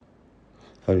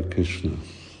Hare Krishna.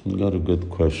 We got a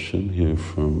good question here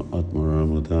from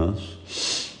Atmarama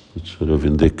Das. It's sort of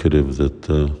indicative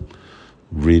that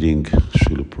reading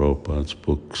Srila Prabhupada's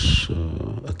books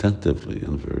attentively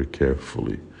and very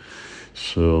carefully.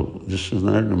 So this is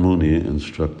Nārada Muni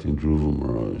instructing Dhruva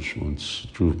Maharaj. Once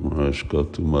Dhruva Maharaj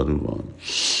got to Madhuvan,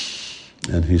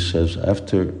 and he says,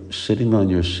 after sitting on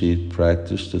your seat,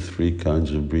 practice the 3 kinds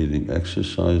of breathing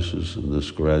exercises, and this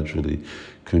gradually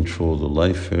control the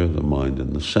life air, the mind,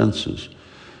 and the senses.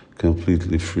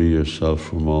 Completely free yourself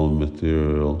from all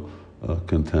material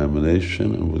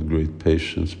contamination, and with great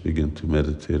patience begin to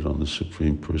meditate on the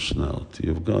Supreme Personality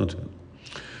of Godhead.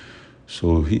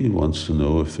 So he wants to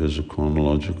know if there's a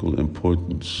chronological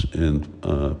importance in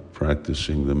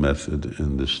practicing the method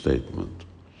in this statement.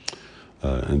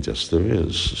 And yes, there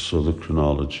is. So the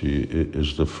chronology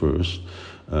is the first,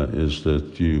 is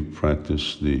that you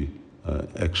practice the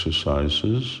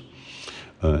exercises,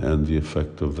 and the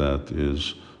effect of that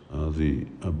is the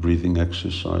breathing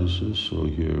exercises. So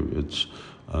here it's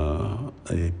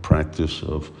a practice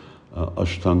of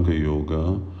Ashtanga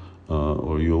Yoga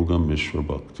or Yoga Mishra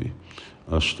Bhakti.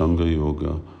 Ashtanga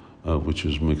Yoga, which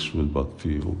is mixed with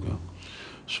Bhakti Yoga.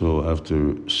 So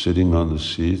after sitting on the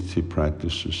seat, he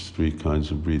practices 3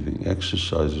 kinds of breathing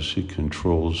exercises. He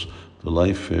controls the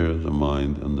life air, the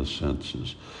mind, and the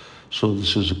senses. So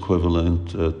this is equivalent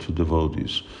to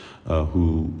devotees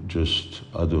who just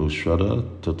ado shraddha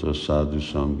tata sadhu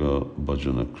sangha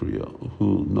bhajana kriya,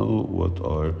 who know what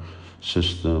our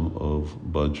system of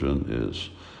bhajan is.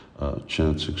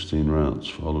 Chant 16 rounds,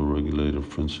 follow regulative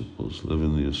principles, live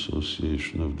in the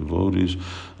association of devotees,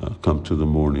 come to the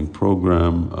morning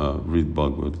program, read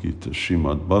Bhagavad Gita,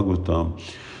 Srimad Bhagavatam.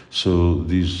 So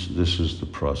this is the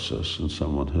process, and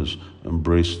someone has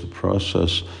embraced the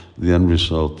process, the end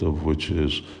result of which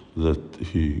is that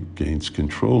he gains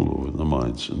control over the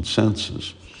minds and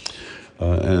senses.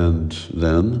 And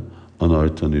then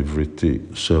anartha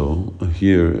nivritti. So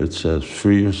here it says,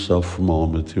 free yourself from all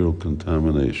material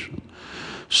contamination.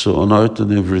 So anartha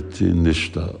nivritti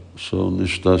nishtha. So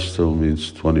nishtha still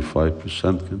means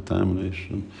 25%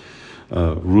 contamination.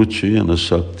 Ruchi and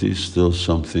asakti, still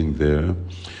something there.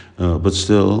 But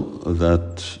still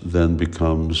that then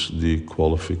becomes the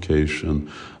qualification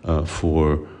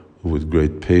for, with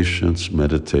great patience,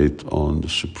 meditate on the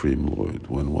Supreme Lord.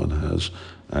 When one has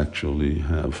actually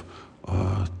have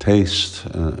taste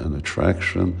and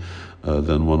attraction,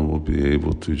 then one will be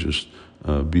able to just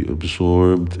be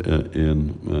absorbed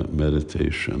in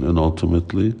meditation. And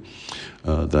ultimately,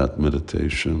 that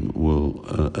meditation will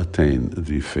attain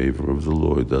the favor of the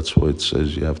Lord. That's why it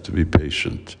says you have to be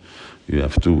patient. You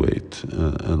have to wait.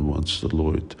 And once the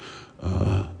Lord,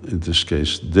 in this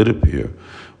case, did appear,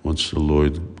 once the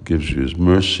Lord gives you His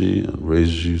mercy and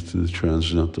raises you to the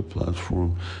transcendental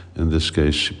platform, in this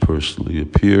case, He personally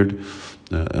appeared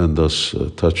and thus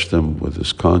touched them with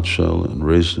His conch shell and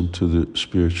raised them to the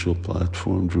spiritual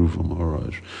platform, Dhruva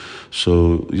Maharaj.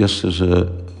 So yes, there's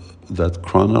that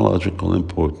chronological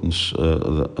importance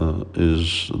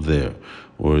is there,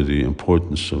 or the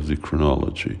importance of the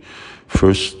chronology.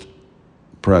 First,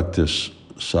 practice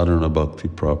sadhana bhakti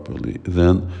properly,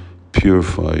 then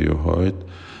purify your heart.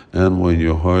 And when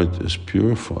your heart is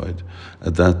purified,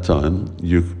 at that time,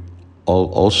 you're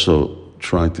also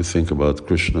trying to think about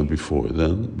Krishna before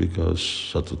then, because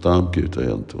satatam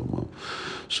kirtayanto mam.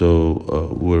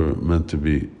 So we're meant to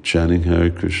be chanting Hare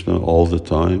Krishna all the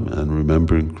time and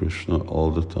remembering Krishna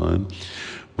all the time.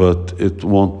 But it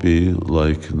won't be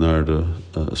like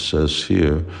Nārada says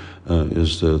here,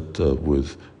 is that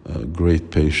with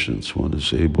great patience one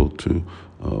is able to,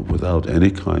 without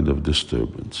any kind of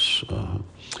disturbance,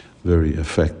 very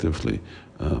effectively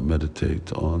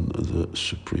meditate on the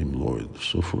Supreme Lord.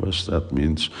 So for us that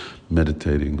means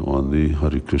meditating on the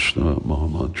Hare Krishna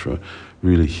Mahamantra,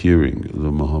 really hearing the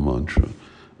Mahamantra,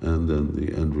 and then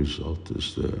the end result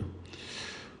is there.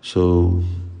 So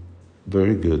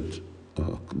very good.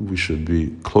 We should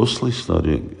be closely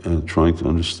studying and trying to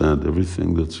understand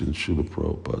everything that's in Srila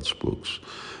Prabhupada's books.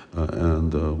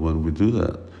 And when we do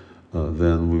that,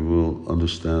 then we will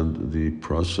understand the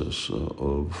process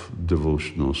of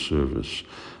devotional service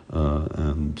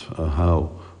and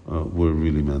how we're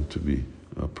really meant to be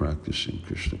practicing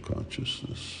Krishna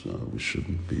consciousness. We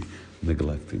shouldn't be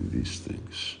neglecting these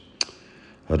things.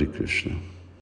 Hare Krishna.